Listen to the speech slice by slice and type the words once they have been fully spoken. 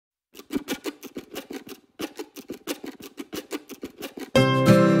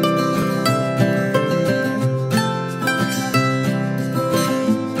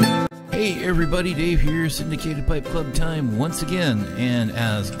everybody, Dave here, Syndicated Pipe Club time once again, and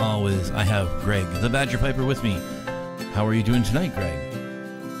as always, I have Greg, the Badger Piper, with me. How are you doing tonight, Greg?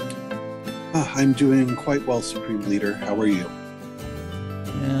 I'm doing quite well, Supreme Leader. How are you?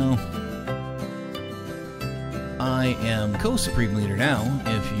 Well, I am co-Supreme Leader now,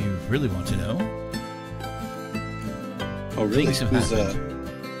 if you really want to know. Oh, really? Things have happened.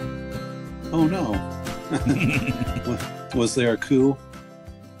 Oh, no. Was there a coup?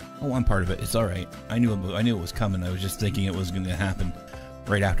 Oh, I'm part of it. It's all right. I knew it was coming. I was just thinking it was going to happen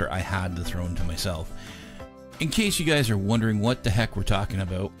right after I had the throne to myself. In case you guys are wondering what the heck we're talking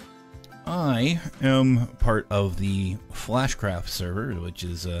about, I am part of the Flashcraft server, which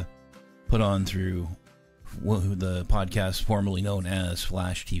is put on through the podcast formerly known as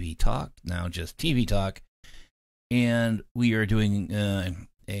Flash TV Talk, now just TV Talk, and we are doing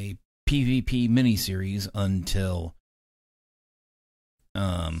a PvP miniseries until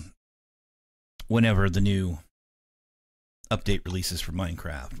whenever the new update releases for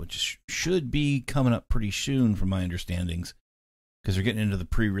Minecraft, which should be coming up pretty soon from my understandings, because they're getting into the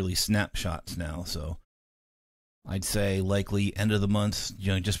pre-release snapshots now. So I'd say likely end of the month,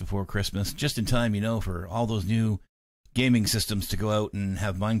 just before Christmas, just in time, for all those new gaming systems to go out and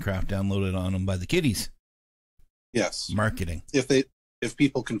have Minecraft downloaded on them by the kiddies. Yes. Marketing. If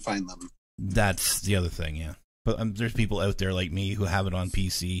people can find them. That's the other thing, yeah. But there's people out there like me who have it on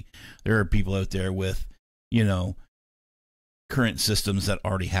PC. There are people out there with, current systems that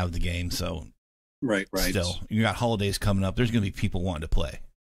already have the game. So, right. Still, you got holidays coming up. There's going to be people wanting to play.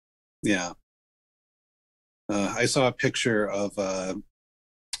 Yeah. I saw a picture of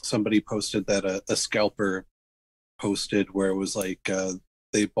somebody posted that a scalper posted where it was like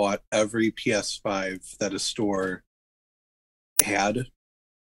they bought every PS5 that a store had.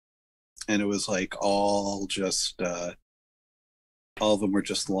 And it was like all of them were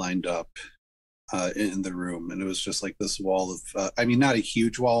just lined up in the room. And it was just like this wall of, not a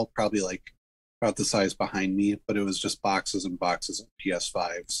huge wall, probably like about the size behind me, but it was just boxes and boxes of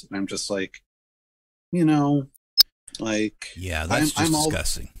PS5s. And I'm just like, yeah, that's just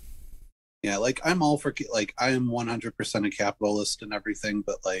disgusting. Yeah, I'm all for, I am 100% a capitalist and everything,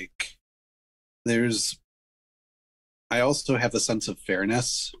 but I also have a sense of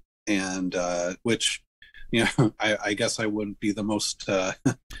fairness. And which, I guess I wouldn't be the most You're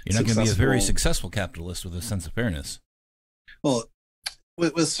not going to be a very successful capitalist with a sense of fairness. Well,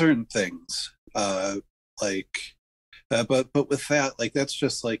 with certain things, but with that, that's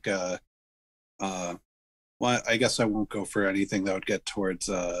just well, I guess I won't go for anything that would get towards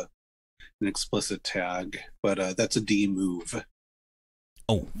an explicit tag, but that's a D move.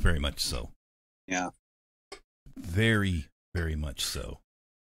 Oh, very much so. Yeah. Very, very much so.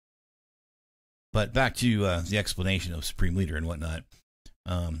 But back to the explanation of Supreme Leader and whatnot.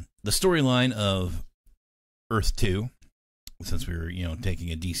 The storyline of Earth 2, since we were,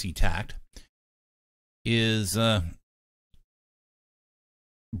 taking a DC tact, is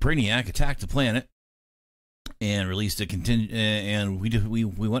Brainiac attacked the planet and released a and we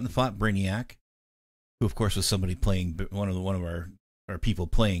went and fought Brainiac, who of course was somebody playing one of our people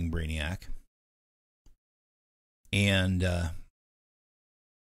playing Brainiac, and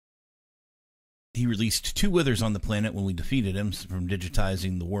he released 2 withers on the planet when we defeated him from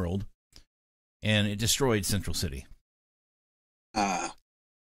digitizing the world, and it destroyed Central City.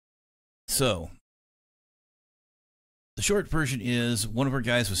 So, the short version is one of our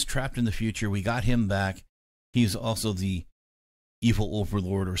guys was trapped in the future. We got him back. He's also the evil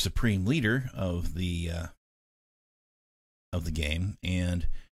overlord or supreme leader of the game, and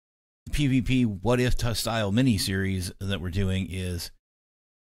the PvP What If style miniseries that we're doing is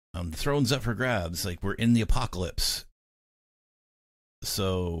the throne's up for grabs. We're in the apocalypse,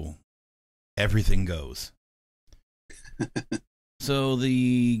 so everything goes. So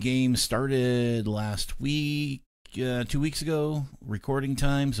the game started last week, 2 weeks ago, recording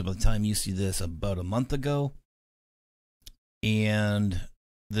time. So by the time you see this, about a month ago. And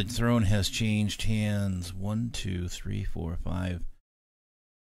the throne has changed hands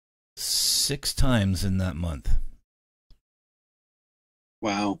 6 times in that month.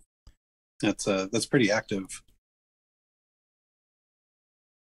 Wow, that's pretty active.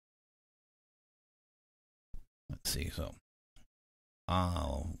 Let's see. So,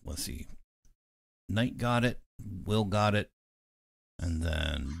 let's see. Knight got it, Will got it, and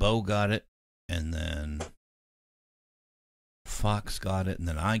then Bo got it, and then Fox got it, and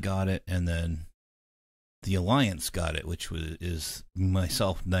then I got it, and then the Alliance got it, which is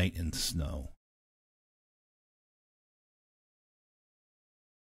myself, Knight, and Snow.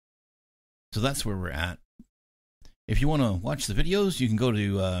 So that's where we're at. If you want to watch the videos, you can go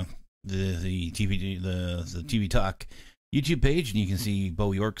to the TV Talk YouTube page, and you can see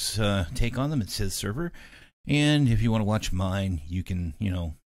Bo York's take on them. It's his server. And if you want to watch mine, you can,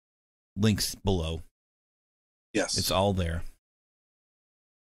 links below. Yes. It's all there.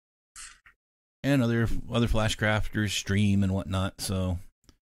 And other Flashcrafters stream and whatnot. So,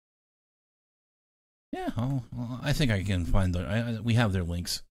 yeah, I think I can find we have their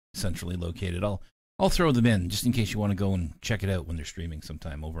links centrally located. I'll throw them in just in case you want to go and check it out when they're streaming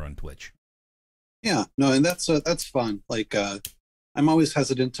sometime over on Twitch. Yeah, no, and that's fun. Like, I'm always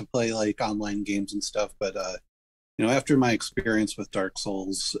hesitant to play like online games and stuff, but after my experience with Dark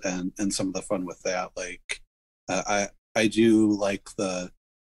Souls and some of the fun with that, like, I do like the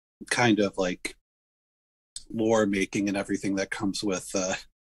kind of like lore making and everything that comes with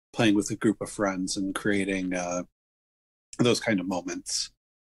playing with a group of friends and creating those kind of moments.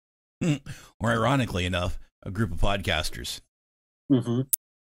 Or ironically enough, a group of podcasters. Mm-hmm.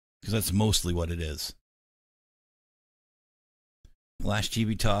 Because that's mostly what it is. Flash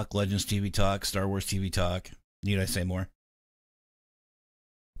TV Talk, Legends TV Talk, Star Wars TV Talk. Need I say more?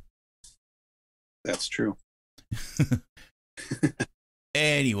 That's true.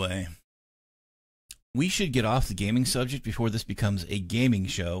 Anyway, we should get off the gaming subject before this becomes a gaming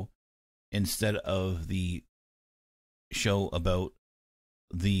show instead of the show about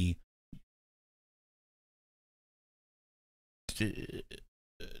the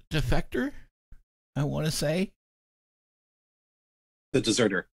defector, I want to say. The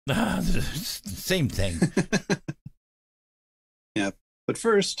deserter. Same thing. Yeah. But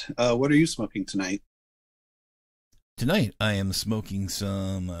first, what are you smoking tonight? Tonight, I am smoking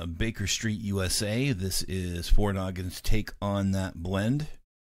some Baker Street USA. This is Four Noggins' take on that blend.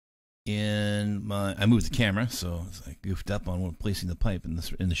 I moved the camera, so I goofed up on placing the pipe in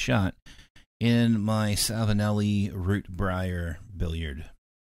the shot. In my Savinelli Root Briar Billiard.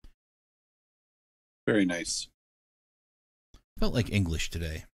 Very nice. Felt like English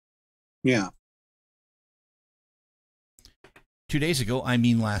today. Yeah. 2 days ago, I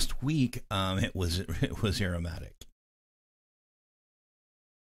mean last week, it was aromatic.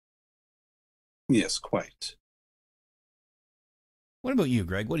 Yes, quite. What about you,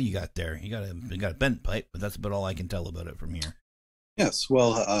 Greg? What do you got there? You got a bent pipe, but that's about all I can tell about it from here. Yes,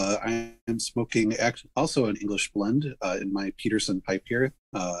 well, I am smoking also an English blend in my Peterson pipe here,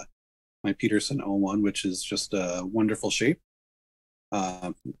 my Peterson 01, which is just a wonderful shape,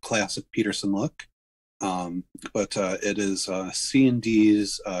 classic Peterson look. But it is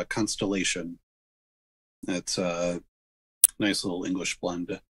C&D's Constellation. It's a nice little English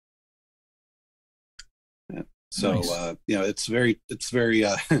blend. So nice. It's very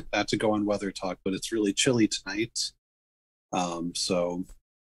not to go on weather talk, but it's really chilly tonight. So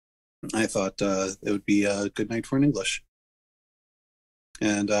I thought it would be a good night for an English.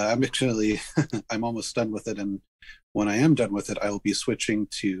 And I'm actually I'm almost done with it, and when I am done with it, I will be switching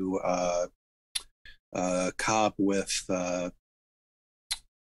to Cobb with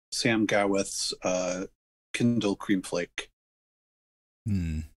Sam Gawith's Kindle Cream Flake.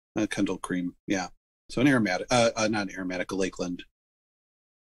 Kindle Cream, yeah. So an aromatic, not an aromatic, a Lakeland.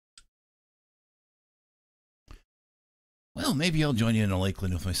 Well, maybe I'll join you in a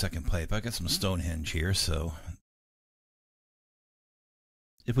Lakeland with my second pipe. I got some Stonehenge here, so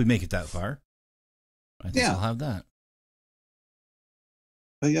if we make it that far, I think I'll have that.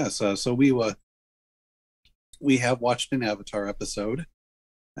 But yes, so we have watched an Avatar episode,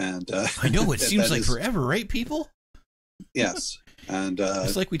 and I know it seems like forever, right, people? Yes, and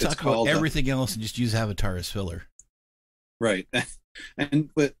it's like we talk about everything else and just use Avatar as filler, right?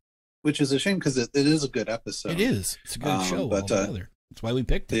 But which is a shame because it is a good episode. It is. It's a good show. But that's why we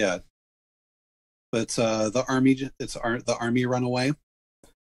picked it. Yeah. But the Army Runaway.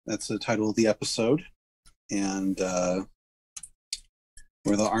 That's the title of the episode, and we're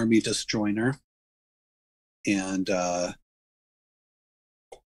the Army Disjoiner, and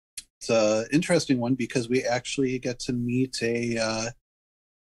it's an interesting one because we actually get to meet a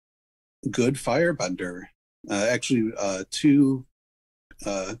good firebender. Actually, two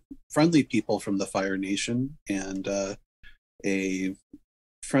friendly people from the Fire Nation and a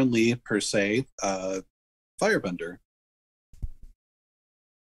friendly, per se, firebender.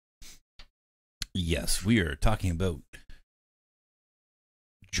 Yes, we are talking about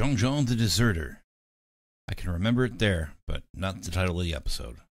Jean-Jean the Deserter. I can remember it there, but not the title of the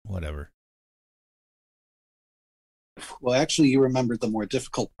episode. Whatever. Well, actually, you remembered the more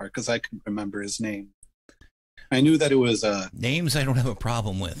difficult part because I couldn't remember his name. I knew that it was names I don't have a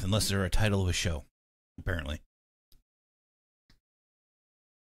problem with unless they're a title of a show, apparently.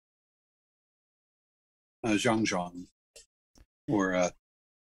 Jean-Jean. Or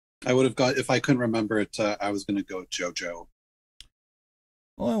I would have got if I couldn't remember it. I was going to go JoJo.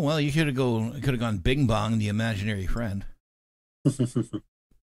 Oh well, you could have gone Bing Bong, the imaginary friend. So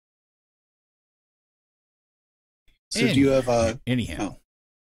do you have anyhow?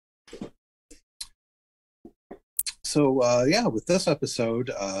 So yeah, with this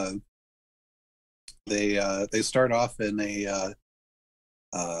episode, they start off in a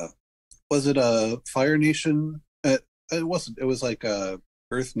was it a Fire Nation? It wasn't. It was like a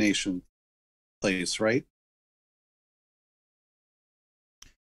Earth Nation place, right?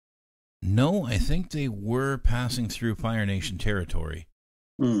 No, I think they were passing through Fire Nation territory.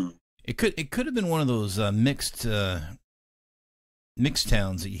 Hmm. It could have been one of those mixed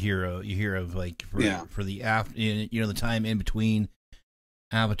towns that you hear of like for the the time in between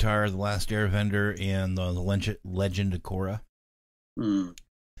Avatar: The Last Airbender and the Legend of Korra. Hmm.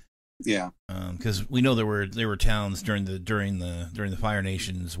 Yeah, because we know there were towns during the Fire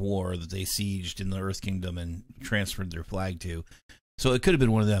Nation's war that they sieged in the Earth Kingdom and transferred their flag to. So it could have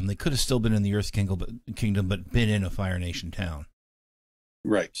been one of them. They could have still been in the Earth Kingdom, but been in a Fire Nation town.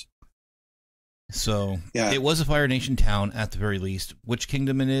 Right. So yeah, it was a Fire Nation town at the very least. Which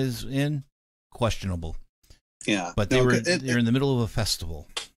kingdom it is in, questionable. Yeah, but they're in the middle of a festival.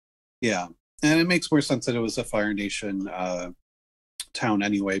 Yeah, and it makes more sense that it was a Fire Nation town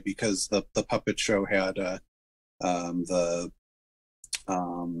anyway, because the puppet show had the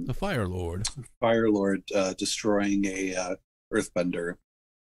Fire Lord destroying a Earthbender.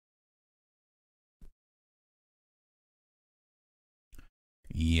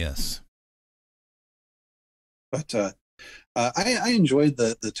 Yes. But I enjoyed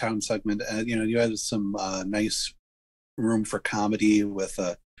the town segment. You had some nice room for comedy with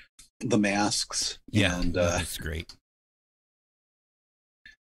the masks. Yeah, and that's great.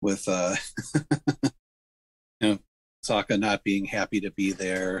 With Sokka not being happy to be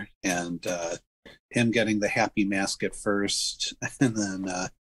there, and him getting the happy mask at first, and then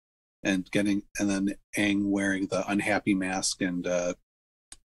Aang wearing the unhappy mask, and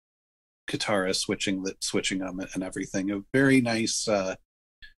Katara switching them and everything. A very nice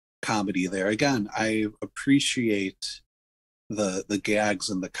comedy there. Again, I appreciate the gags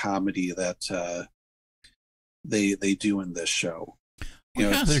and the comedy that they do in this show.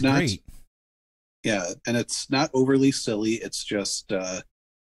 They're great. Yeah, and it's not overly silly. It's just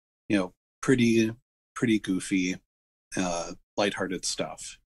pretty goofy, lighthearted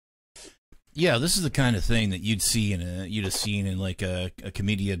stuff. Yeah, this is the kind of thing that you'd have seen in like a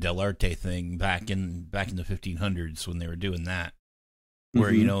Commedia dell'arte thing back in the 1500s when they were doing that,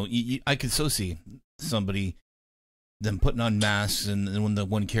 where I could so see them putting on masks and then when the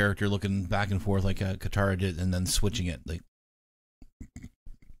one character looking back and forth like Katara did, and then switching it like.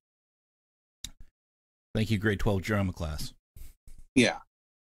 Thank you, grade 12 drama class. Yeah.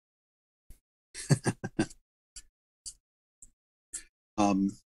 I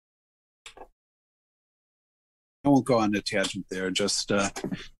won't go on a tangent there. Just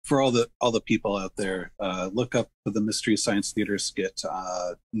for all the people out there, look up the Mystery Science Theater skit,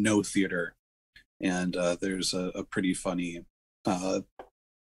 No Theater, and there's a pretty funny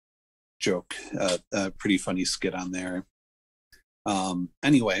joke, a pretty funny skit on there.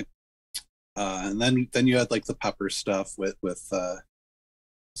 Anyway, and then you had like the pepper stuff with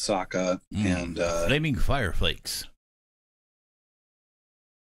Sokka and flaming fire flakes.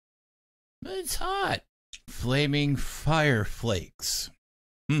 It's hot. Flaming fire flakes.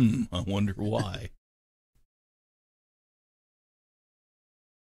 I wonder why.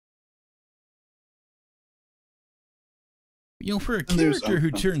 For a character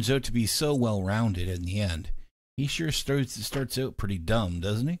who turns out to be so well-rounded in the end, he sure starts out pretty dumb,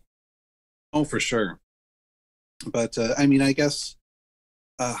 doesn't he? Oh, for sure. But I mean, I guess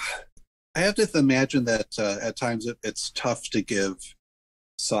I have to imagine that at times it's tough to give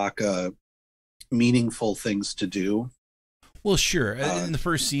Sokka meaningful things to do. Well, sure. In the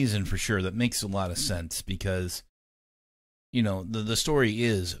first season, for sure, that makes a lot of sense because, the story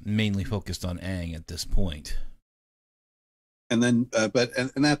is mainly focused on Aang at this point. And then, but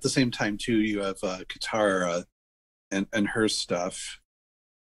at the same time too, you have Katara and her stuff,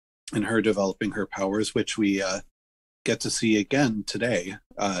 and her developing her powers, which we get to see again today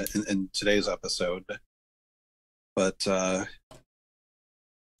in today's episode. But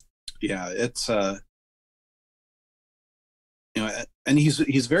yeah, it's and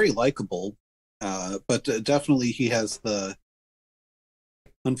he's very likable, but definitely he has the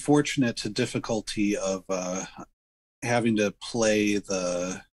unfortunate difficulty of having to play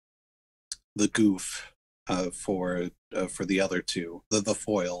the goof for the other two, the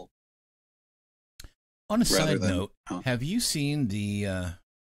foil. On a side note, have you seen the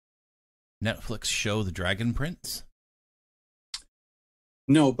Netflix show The Dragon Prince?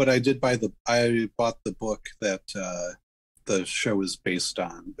 No, but I bought the book that the show is based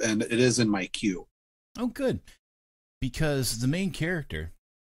on, and it is in my queue. Oh, good. Because the main character,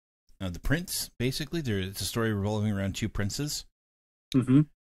 the prince, basically, it's a story revolving around two princes. Mm-hmm.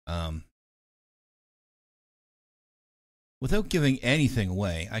 Without giving anything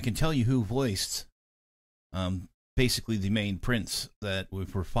away, I can tell you who voiced basically the main prince that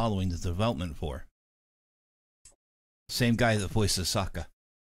we're following the development for. Same guy that voices Sokka.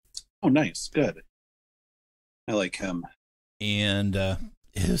 Oh, nice. Good. I like him. And it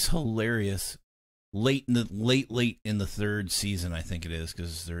is hilarious. Late in the third season, I think it is,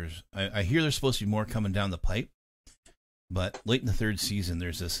 because I hear there's supposed to be more coming down the pipe. But late in the third season,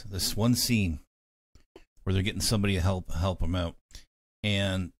 there's this one scene where they're getting somebody to help them out,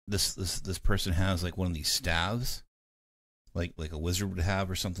 and this person has like one of these staves, like a wizard would have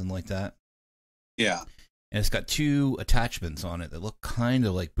or something like that. Yeah. And it's got two attachments on it that look kind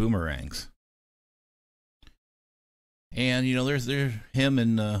of like boomerangs. And there's him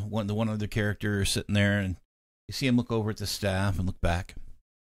and one other character sitting there, and you see him look over at the staff and look back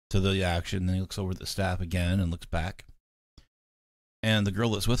to the action. Then he looks over at the staff again and looks back. And the girl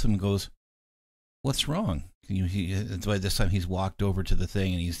that's with him goes, "What's wrong?" By this time he's walked over to the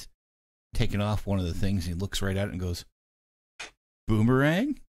thing and he's taken off one of the things. And he looks right at it and goes,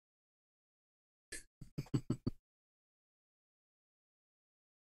 "Boomerang?"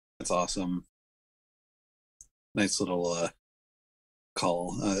 That's awesome. Nice little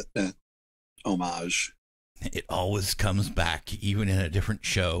call, homage. It always comes back, even in a different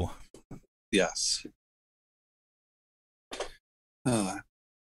show. Yes.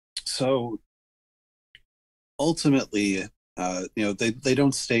 So ultimately, they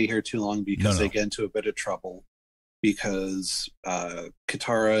don't stay here too long because they get into a bit of trouble because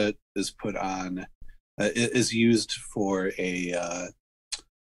Katara is put on, is used for a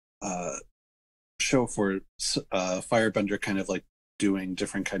show for Firebender, kind of like doing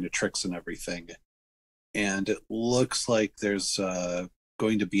different kind of tricks and everything. And it looks like there's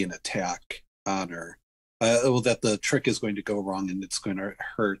going to be an attack on her. That the trick is going to go wrong and it's going to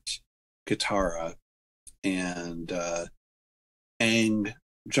hurt Katara. And Aang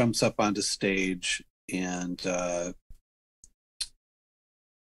jumps up onto stage and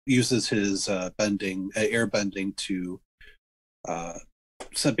uses his air bending to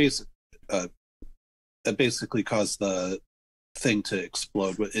basically cause the thing to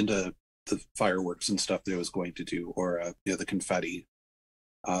explode into the fireworks and stuff that it was going to do, or the confetti,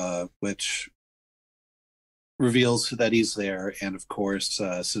 which reveals that he's there. And of course,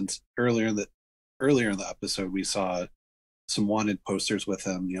 since earlier in the episode we saw some wanted posters with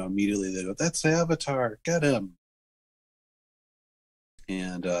him, immediately they go, "That's Avatar, get him!"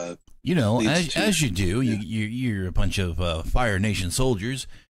 And as you do, yeah. You're a bunch of Fire Nation soldiers.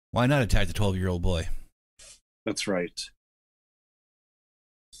 Why not attack the 12-year-old boy? That's right.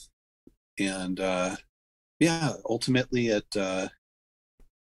 And ultimately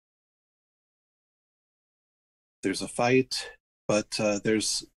there's a fight, but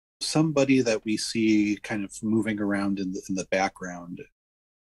there's somebody that we see kind of moving around in the background,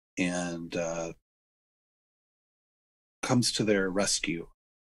 and comes to their rescue.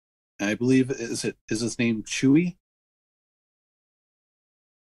 And I believe is his name Chewie?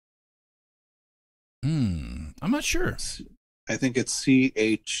 I'm not sure. I think it's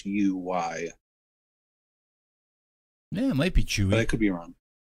Chuy. Yeah, it might be Chewie. But I could be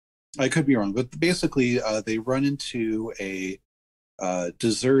wrong. But basically, they run into a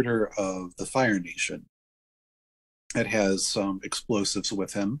deserter of the Fire Nation that has some explosives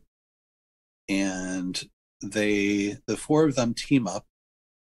with him. And the four of them team up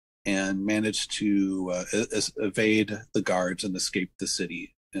and manage to evade the guards and escape the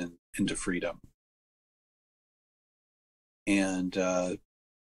city and into freedom. And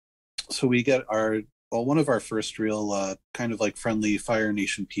so we get one of our first real kind of like friendly Fire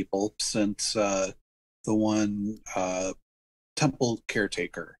Nation people since the one temple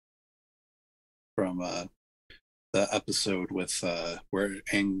caretaker from the episode with where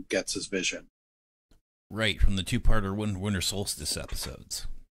Aang gets his vision. Right, from the two-parter Winter Solstice episodes.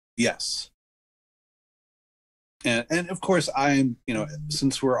 Yes. And of course, I'm,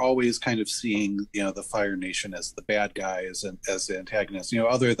 since we're always kind of seeing, the Fire Nation as the bad guys and as the antagonists,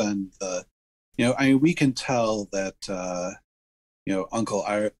 other than we can tell that, Uncle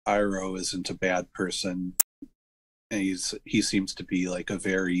Iroh isn't a bad person. And he seems to be like a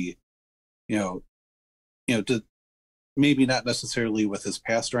very, maybe not necessarily with his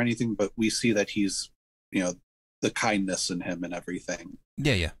past or anything, but we see that he's, the kindness in him and everything.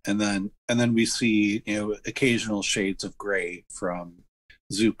 Yeah. And then we see, occasional shades of gray from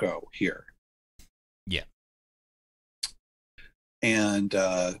Zuko here. Yeah. And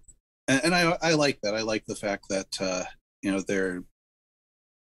I like that. I like the fact that they're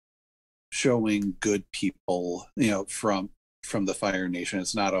showing good people, from the Fire Nation.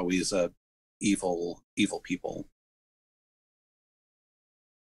 It's not always evil people.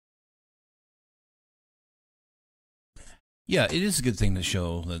 Yeah, it is a good thing to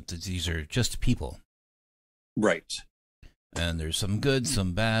show that these are just people. Right. And there's some good,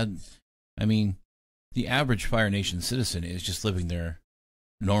 some bad. I mean, the average Fire Nation citizen is just living their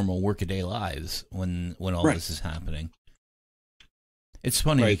normal workaday lives when all Right. this is happening. It's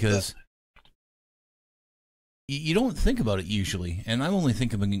funny Right, because you don't think about it usually, and I'm only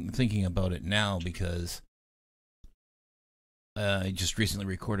thinking about it now because I just recently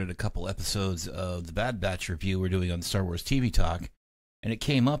recorded a couple episodes of the Bad Batch review we're doing on Star Wars TV Talk, and it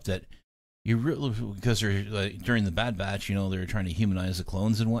came up that you really, because they're during the Bad Batch, they're trying to humanize the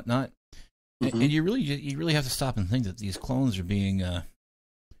clones and whatnot, Mhm. and you really have to stop and think that these clones are being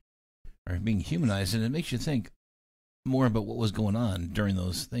humanized, and it makes you think more about what was going on during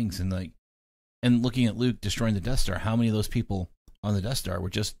those things, and looking at Luke destroying the Death Star. How many of those people on the Death Star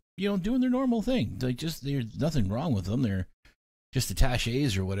were just doing their normal thing? There's nothing wrong with them. They're just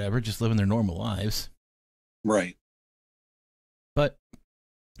attaches or whatever, just living their normal lives. Right. But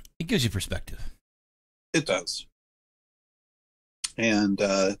it gives you perspective. It does. And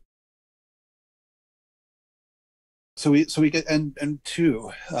so we get and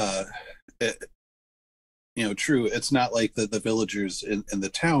two, true. It's not like the villagers in the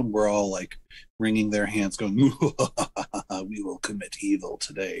town were all like wringing their hands, going, "We will commit evil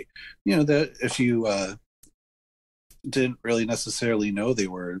today." That if you didn't really necessarily know they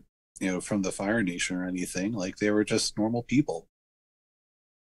were, from the Fire Nation or anything, like they were just normal people.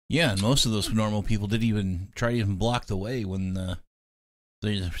 Yeah, and most of those normal people didn't even try to even block the way when the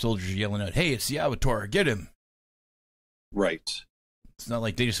soldiers are yelling out, "Hey, it's the Avatar, get him!" Right. It's not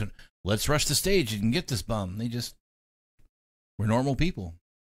like they just went, "Let's rush the stage and get this bum." They just were normal people.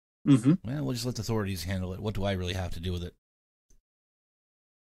 Mm-hmm. Well, we'll just let the authorities handle it. What do I really have to do with it?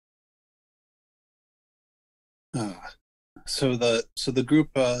 So the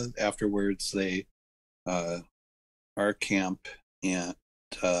group afterwards, they are camp, and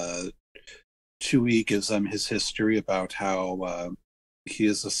Chewie gives them his history about how he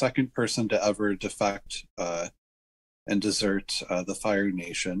is the second person to ever defect and desert the Fire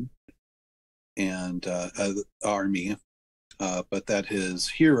Nation and the army, but that his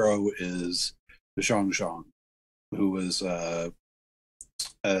hero is Zhang Zhang, who was a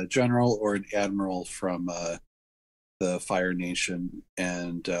general or an admiral from the Fire Nation,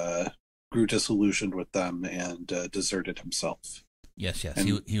 and grew disillusioned with them and deserted himself. Yes.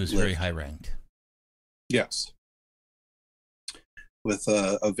 And He was very high ranked. Yes. With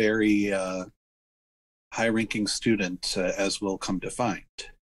a very high-ranking student, as we'll come to find.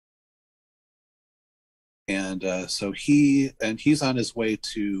 And so he's on his way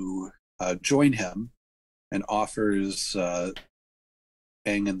to join him, and offers Aang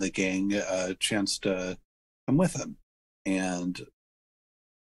and the gang a chance to come with him. And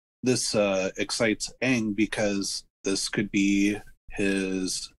this excites Aang because this could be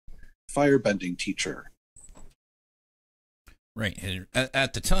his firebending teacher. Right.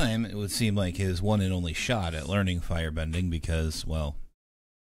 At the time, it would seem like his one and only shot at learning firebending because, well,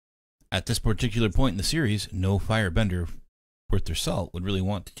 at this particular point in the series, no firebender worth their salt would really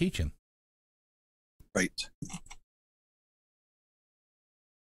want to teach him. Right.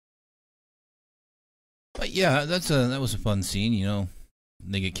 But yeah, that was a fun scene.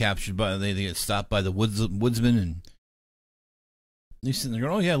 They get captured they get stopped by the woodsman, and they're sitting there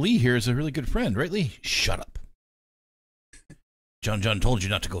going, "Oh yeah, Lee here is a really good friend, right, Lee? Shut up. John told you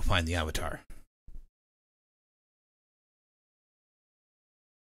not to go find the Avatar."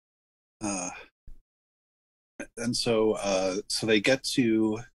 And so they get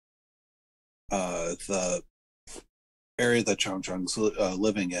to the area that Chang Chang's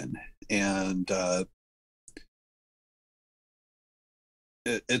living in, and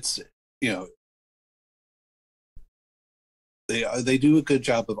it's they do a good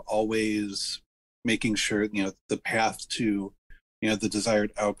job of always making sure the path to the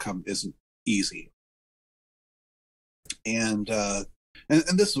desired outcome isn't easy. And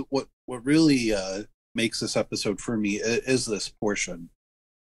this is what really makes this episode for me is this portion,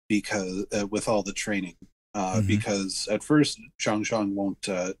 because with all the training, because at first Zhang Zhang won't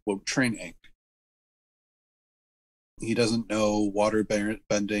train Aang. He doesn't know water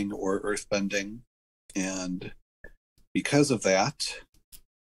bending or earth bending, and because of that,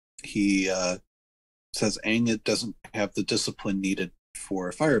 he says Aang doesn't have the discipline needed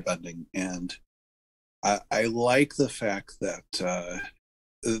for firebending, and I like the fact that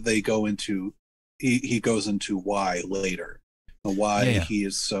they go into he goes into why later, and why he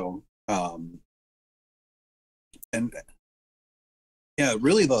is so and yeah,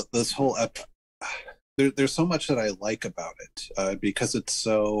 really this whole there's so much that I like about it because it's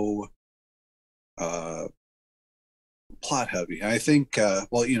so plot heavy. I think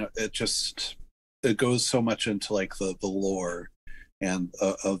well, you know, it goes so much into like the lore and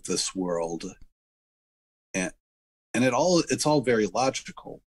of this world, and it's all very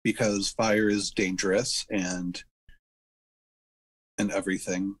logical because fire is dangerous and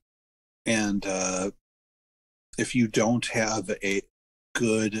everything, and if you don't have a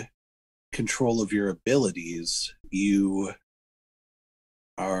good control of your abilities, you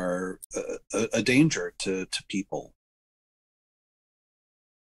are a danger to people.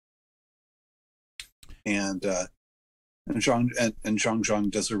 And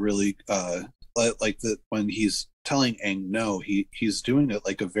Zhang does a really like that when he's telling Aang no, he's doing it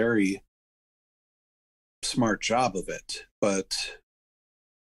like a very smart job of it. But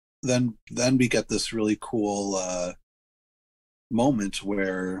then we get this really cool moment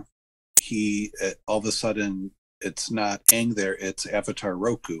where he all of a sudden it's not Aang there, it's Avatar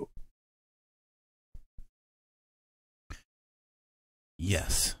Roku.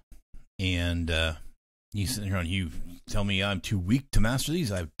 Yes. And you sit around, you tell me I'm too weak to master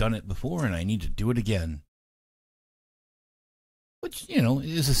these. I've done it before and I need to do it again. Which, you know,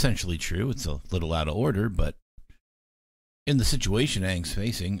 is essentially true. It's a little out of order, but in the situation Aang's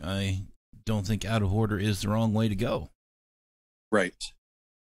facing, I don't think out of order is the wrong way to go. Right.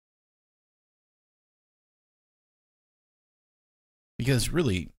 Because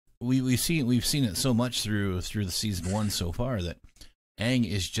really, we've seen it so much through the season 1 so far that Aang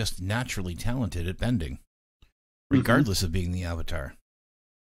is just naturally talented at bending, regardless of being the Avatar.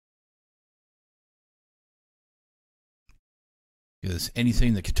 Because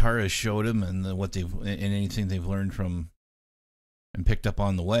anything that Katara has showed him and anything they've learned from and picked up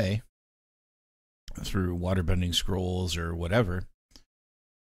on the way through waterbending scrolls or whatever,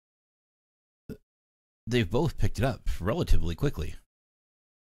 they've both picked it up relatively quickly.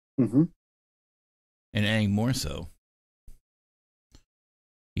 Mm-hmm. And Aang more so.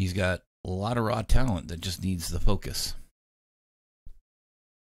 He's got a lot of raw talent that just needs the focus.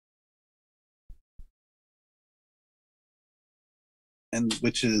 And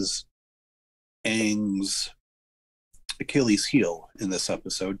which is Aang's Achilles heel in this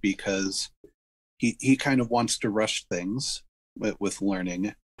episode, because he kind of wants to rush things with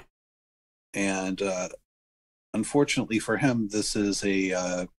learning. And unfortunately for him, this is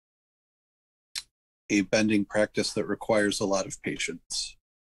a bending practice that requires a lot of patience.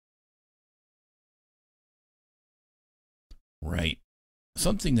 Right.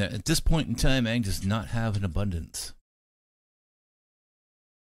 Something that at this point in time Aang does not have in abundance.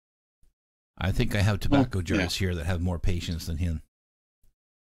 I think I have tobacco jars here that have more patience than him.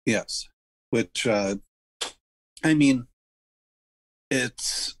 Yes. Which, I mean, it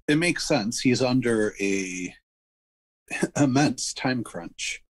makes sense. He's under a immense time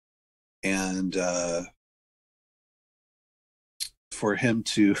crunch. And for him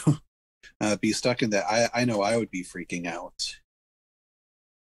to be stuck in that, I know I would be freaking out.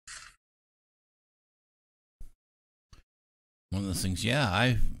 One of those things,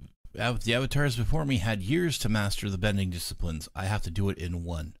 yeah, the avatars before me had years to master the bending disciplines. I have to do it in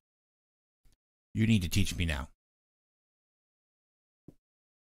one. You need to teach me now.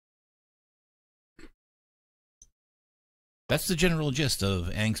 That's the general gist of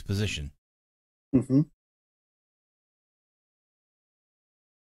Aang's position. Mm-hmm.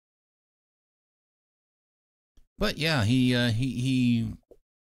 But yeah, he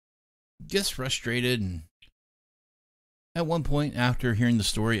gets frustrated, and at one point, after hearing the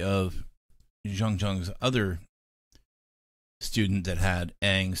story of Zhang's other student that had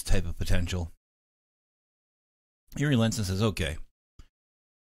Aang's type of potential, he relents and says, "Okay,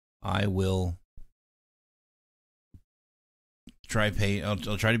 I will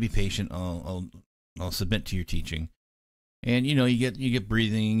I'll try to be patient. I'll submit to your teaching." And you know, you get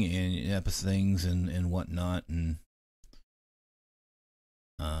breathing and epic things and whatnot, and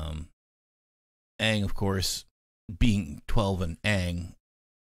Aang, of course, being 12 and Aang,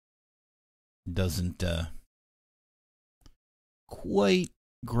 doesn't quite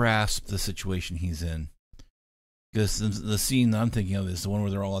grasp the situation he's in. Because the scene that I'm thinking of is the one where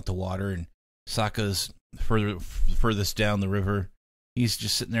they're all at the water and Sokka's furthest down the river. He's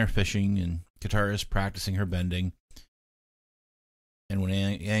just sitting there fishing, and Katara's practicing her bending. And when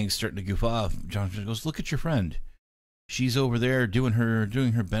Aang's starting to goof off, John goes, "Look at your friend. She's over there doing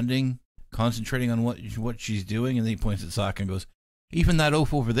her bending, concentrating on what she's doing." And then he points at Sokka and goes, "Even that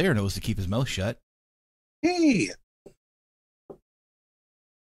oaf over there knows to keep his mouth shut." Hey.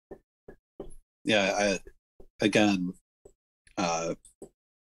 Yeah. Again,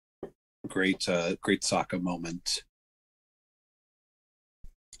 great Sokka moment.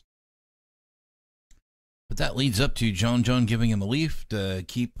 But that leads up to John giving him a leaf to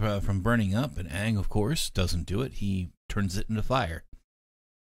keep from burning up, and Aang, of course, doesn't do it. He turns it into fire.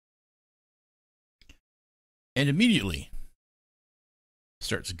 And immediately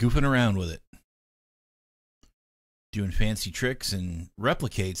starts goofing around with it, doing fancy tricks, and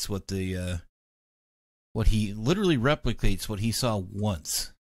replicates what he literally replicates what he saw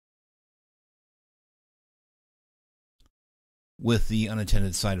once, with the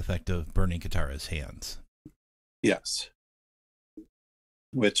unintended side effect of burning Katara's hands. Yes.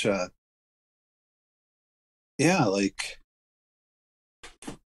 Which, yeah, like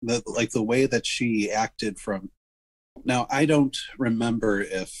the way that she acted from. Now, I don't remember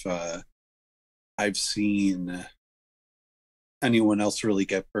if I've seen anyone else really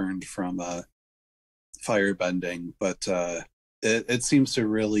get burned from firebending, but it seems to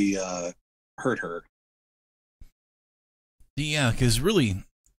really hurt her. Yeah, because really,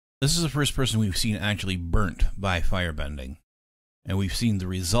 this is the first person we've seen actually burnt by firebending. And we've seen the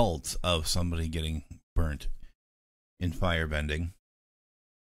results of somebody getting burnt in firebending.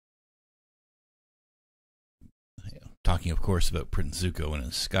 Talking, of course, about Prince Zuko and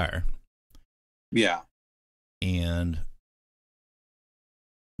his scar. Yeah. And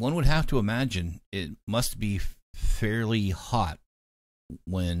one would have to imagine it must be fairly hot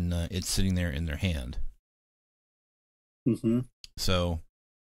when it's sitting there in their hand. Mm-hmm. So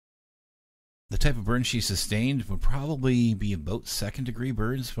the type of burn she sustained would probably be about 2nd degree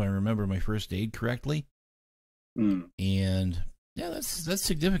burns, if I remember my first aid correctly. Mm. And yeah, that's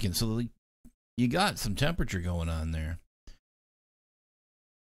significant. So you got some temperature going on there.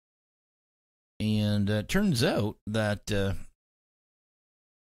 And it turns out that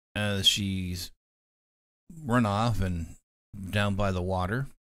as she's run off and down by the water,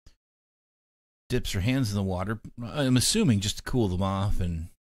 dips her hands in the water, I'm assuming just to cool them off and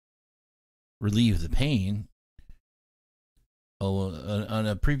relieve the pain. On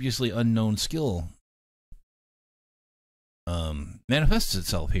a previously unknown skill manifests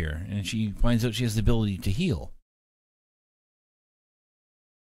itself here, and she finds out she has the ability to heal.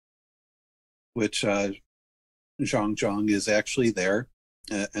 Which Zhang is actually there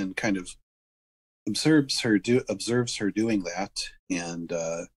and kind of observes her doing that, and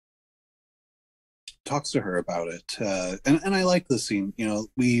talks to her about it. And I like the scene.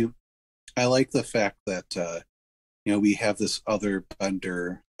 I like the fact that we have this other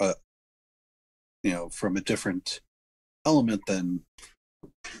bender, from a different element than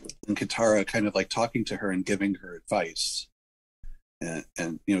Katara, kind of like talking to her and giving her advice, and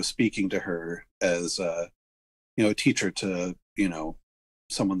speaking to her as a teacher to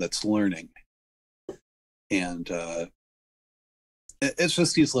someone that's learning. And it's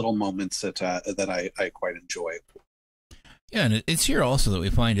just these little moments that I quite enjoy. Yeah, and it's here also that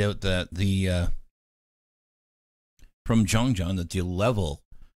we find out that from Zhang that the level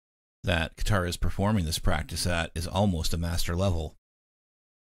that Katara is performing this practice at is almost a master level.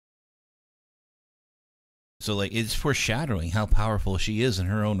 So, it's foreshadowing how powerful she is in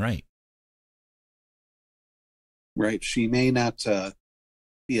her own right. Right. She may not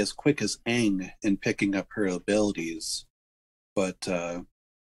be as quick as Aang in picking up her abilities, but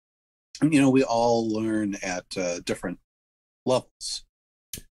we all learn at different levels,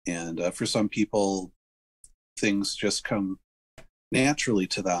 and for some people things just come naturally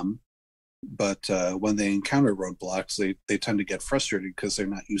to them, but when they encounter roadblocks, they tend to get frustrated because they're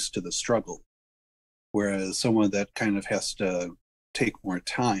not used to the struggle, whereas someone that kind of has to take more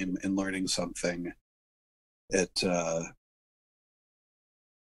time in learning something, they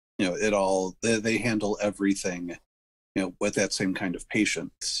handle everything with that same kind of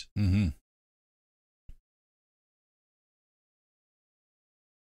patience. Mm-hmm.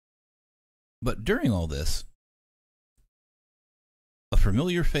 But during all this, a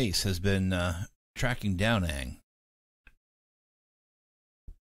familiar face has been tracking down Aang.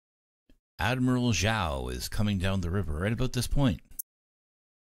 Admiral Zhao is coming down the river right about this point.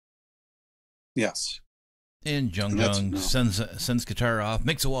 Yes. And Zhang sends Katara off,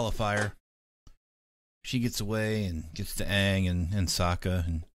 makes a wall of fire. She gets away and gets to Aang and Sokka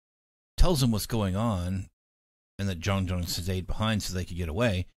and tells him what's going on, and that Zhang stayed behind so they could get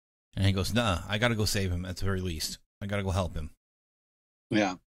away. And he goes, "Nah, I gotta go save him at the very least. I gotta go help him."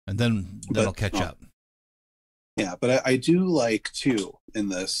 Yeah. And then that'll catch up. Yeah, but I do like too in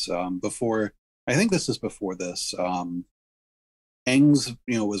this, before, I think this is before this, Aang's,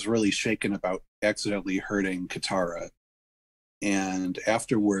 was really shaken about accidentally hurting Katara. And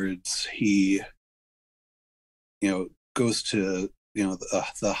afterwards he, goes to,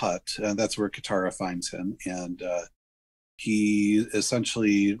 the hut, and that's where Katara finds him. And he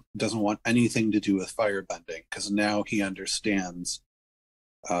essentially doesn't want anything to do with firebending, because now he understands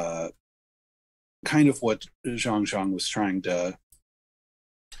kind of what Zhang Zhang was trying to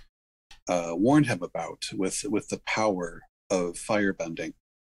warn him about with the power of firebending.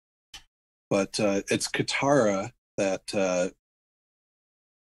 But it's Katara that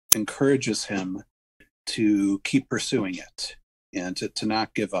encourages him to keep pursuing it and to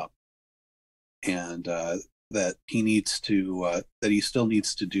not give up, and that he needs to that he still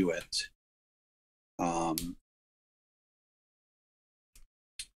needs to do it.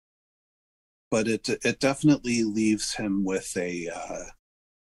 But it definitely leaves him with a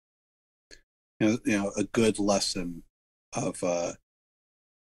a good lesson of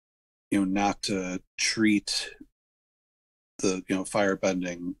not to treat the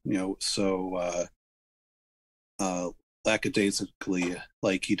firebending so lackadaisically,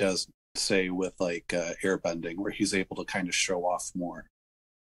 like he does say with like airbending, where he's able to kind of show off more.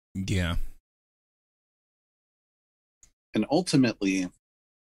 Yeah. And ultimately,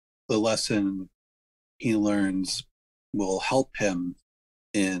 the lesson he learns will help him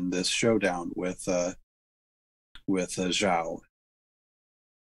in this showdown with Zhao.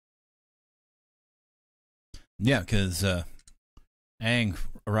 Yeah, because Aang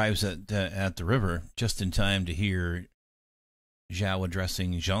arrives at the river just in time to hear Zhao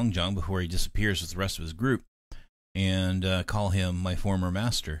addressing Zhang Zhang before he disappears with the rest of his group, and call him my former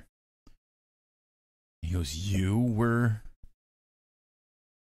master. He goes, "You were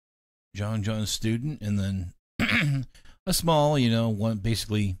Zhang Zhang's student?" And then a small,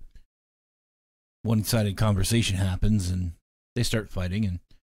 basically one-sided conversation happens, and they start fighting, and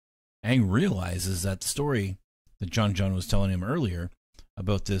Aang realizes that the story that Zhang Zhang was telling him earlier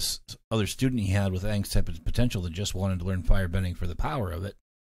about this other student he had with Aang's type of potential that just wanted to learn firebending for the power of it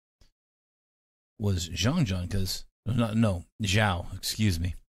was Zhang Zhang, Zhao, excuse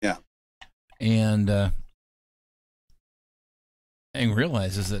me. Yeah. And Aang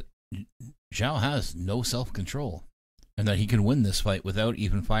realizes that Zhao has no self-control, and that he can win this fight without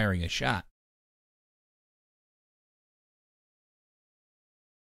even firing a shot.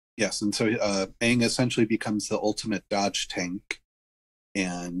 Yes, and so Aang essentially becomes the ultimate dodge tank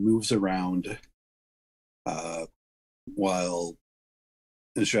and moves around while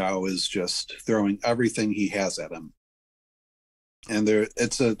Zhao is just throwing everything he has at him. And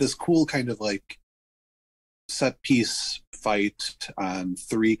it's this cool kind of like set piece fight on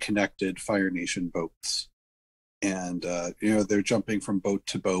 3 connected Fire Nation boats. And they're jumping from boat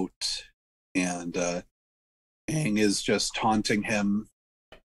to boat, and Aang is just taunting him,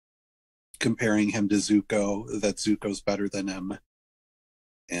 comparing him to Zuko, that Zuko's better than him,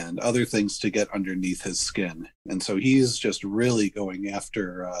 and other things to get underneath his skin. And so he's just really going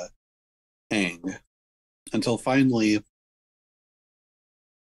after Aang, until finally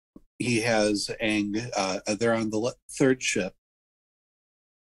he has Aang, they're on the 3rd ship,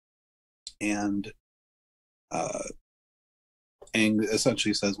 and Aang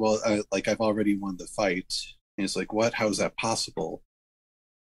essentially says, well, I've already won the fight. And he's like, what? How is that possible?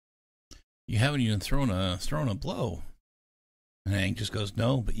 You haven't even thrown a blow. And Aang just goes,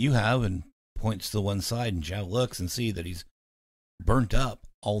 no, but you have, and points to one side, and Zhao looks and see that he's burnt up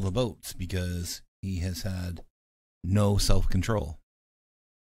all the boats because he has had no self-control.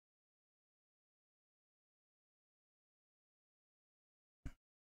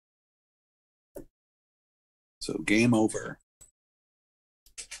 So game over.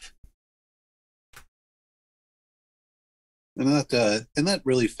 And that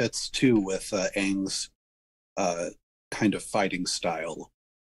really fits too with Aang's kind of fighting style.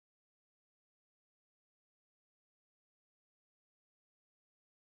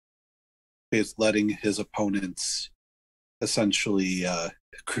 He's letting his opponents essentially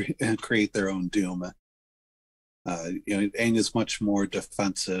create their own doom. Aang is much more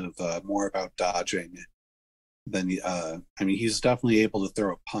defensive, more about dodging than he's definitely able to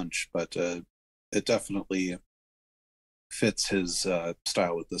throw a punch, but it definitely fits his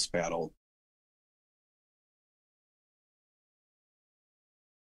style with this battle.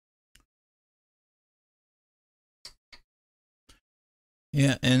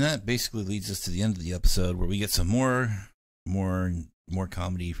 Yeah, and that basically leads us to the end of the episode, where we get some more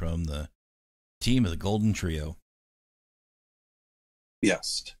comedy from the team of the Golden Trio.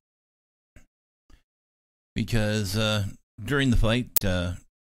 Yes. Because during the fight, Aang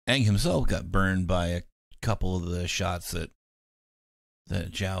himself got burned by a couple of the shots that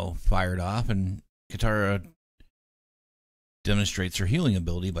Zhao fired off, and Katara demonstrates her healing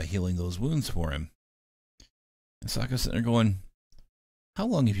ability by healing those wounds for him. And Sokka's sitting there going, how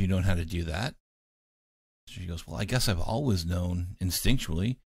long have you known how to do that? She goes, well, I guess I've always known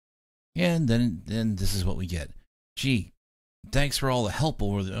instinctually. And then this is what we get. Gee, thanks for all the help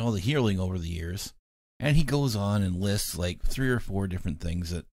all the healing over the years. And he goes on and lists like 3 or 4 different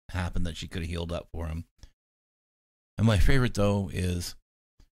things that happened that she could have healed up for him. And my favorite, though, is,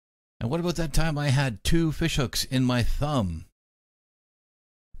 and what about that time I had 2 fishhooks in my thumb?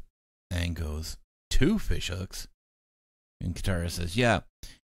 Aang goes, 2 fishhooks? And Katara says, yeah,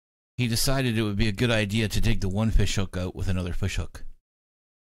 he decided it would be a good idea to take the one fishhook out with another fishhook.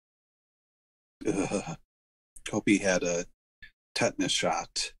 Hope he had a tetanus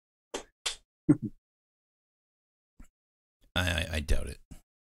shot. I doubt it.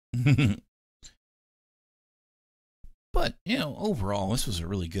 But, overall, this was a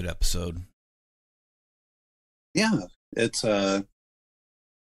really good episode. Yeah, it's and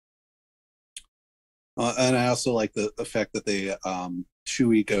I also like the fact that they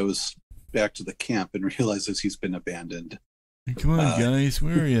Chewie goes back to the camp and realizes he's been abandoned. Come on, guys,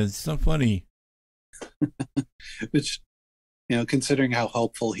 where are you? It's not funny. Which, considering how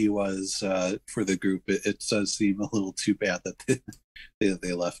helpful he was for the group, it does seem a little too bad that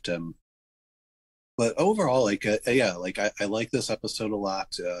they left him. But overall, I like this episode a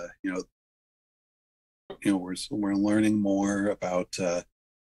lot. We're learning more about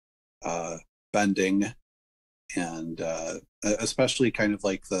bending, and especially kind of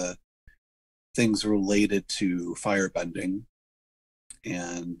like the things related to fire bending,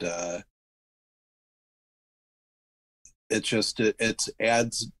 and it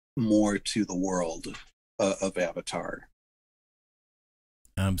adds more to the world of Avatar.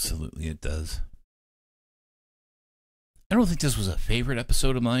 Absolutely, it does. I don't think this was a favorite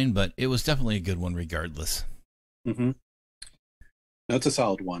episode of mine, but it was definitely a good one regardless. Mm-hmm. No, it's a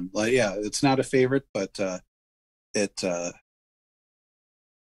solid one. It's not a favorite, but if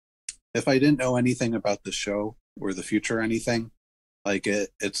I didn't know anything about the show or the future or anything,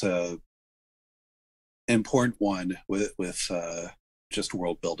 it's a important one with just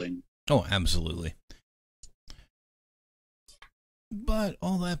world building. Oh, absolutely. But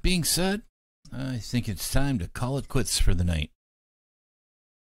all that being said, I think it's time to call it quits for the night.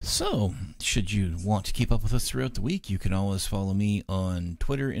 So, should you want to keep up with us throughout the week, you can always follow me on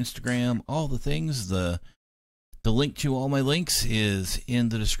Twitter, Instagram, all the things. The link to all my links is in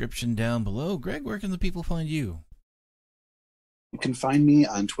the description down below. Greg, where can the people find you? You can find me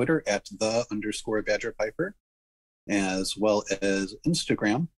on Twitter at @the_BadgerPiper, as well as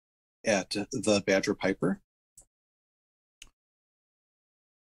Instagram at @TheBadgerPiper.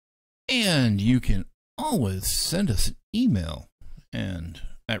 And you can always send us an email and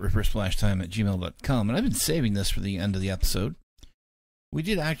at reverseplashtime@gmail.com. And I've been saving this for the end of the episode. We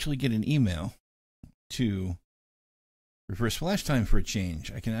did actually get an email to Reverse Flash Time for a change.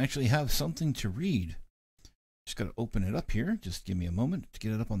 I can actually have something to read. Just got to open it up here. Just give me a moment to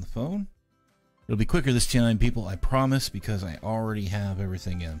get it up on the phone. It'll be quicker this time, people, I promise, because I already have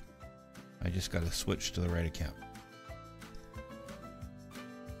everything in. I just got to switch to the right account.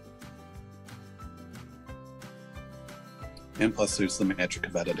 And plus, there's the magic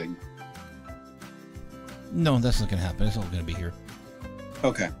of editing. No, that's not going to happen. It's all going to be here.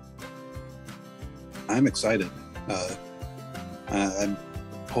 Okay. I'm excited. I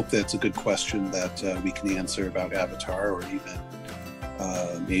hope that's a good question that we can answer about Avatar, or even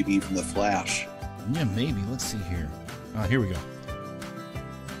maybe even The Flash. Yeah, maybe. Let's see here. Here we go.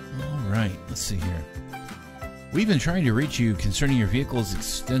 All right, let's see here. We've been trying to reach you concerning your vehicle's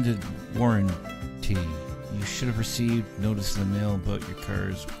extended warranty. You should have received notice in the mail about your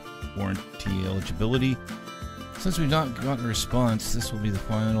car's warranty eligibility. Since we've not gotten a response, this will be the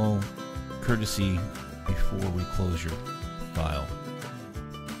final courtesy before we close your file.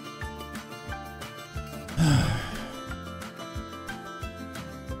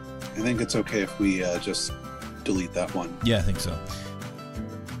 I think it's okay if we just delete that one. Yeah, I think so.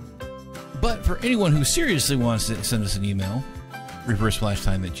 But for anyone who seriously wants to send us an email,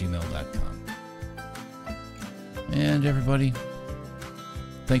 reverseflashtime@gmail.com. And everybody,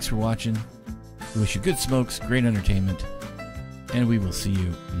 thanks for watching. We wish you good smokes, great entertainment, and we will see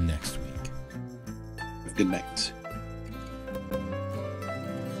you next week. Good night.